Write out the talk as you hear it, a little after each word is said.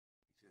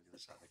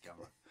side of the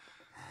camera.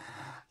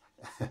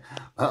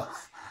 Well,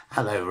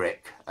 hello,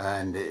 Rick,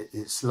 and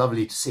it's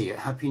lovely to see you.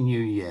 Happy New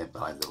Year,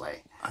 by the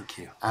way. Thank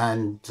you.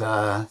 And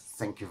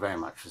thank you very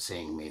much for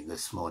seeing me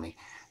this morning.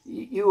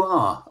 You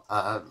are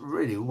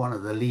really one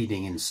of the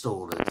leading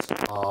installers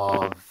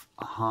of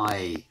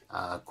high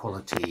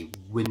quality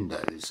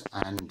windows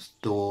and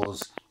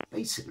doors,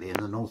 basically in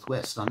the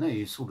Northwest. I know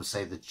you sort of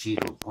say the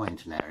Cheadle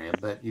Poynton area,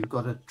 but you've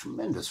got a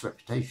tremendous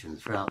reputation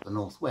throughout the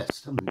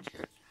Northwest, haven't you?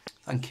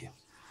 Thank you.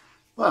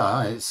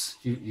 Well,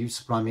 you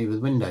supply me with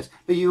windows,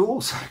 but you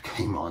also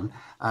came on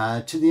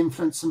to the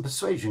Influence and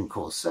Persuasion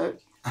course. So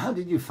how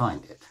did you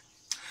find it?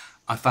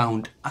 I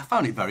found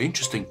it very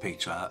interesting,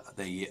 Peter.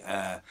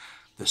 The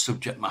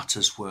subject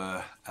matters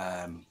were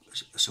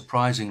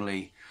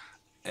surprisingly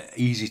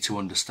easy to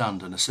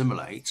understand and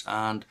assimilate,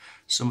 and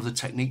some of the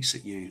techniques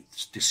that you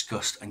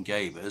discussed and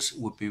gave us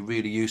would be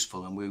really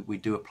useful, and we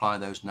do apply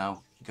those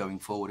now going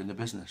forward in the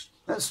business.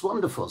 That's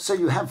wonderful. So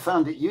you have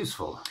found it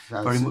useful?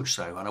 Very much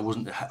so, and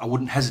I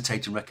wouldn't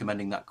hesitate in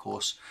recommending that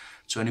course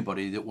to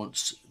anybody that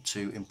wants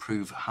to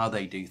improve how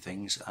they do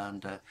things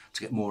and to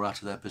get more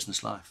out of their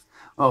business life.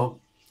 Well,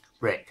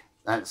 Rick,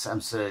 that's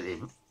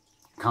absolutely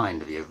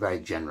kind of you, very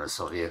generous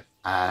of you,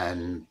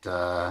 and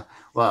well,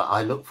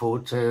 I look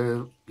forward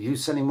to you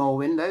selling more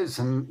windows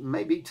and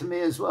maybe to me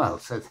as well,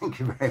 so thank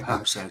you very much. I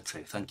hope so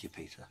too. Thank you,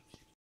 Peter.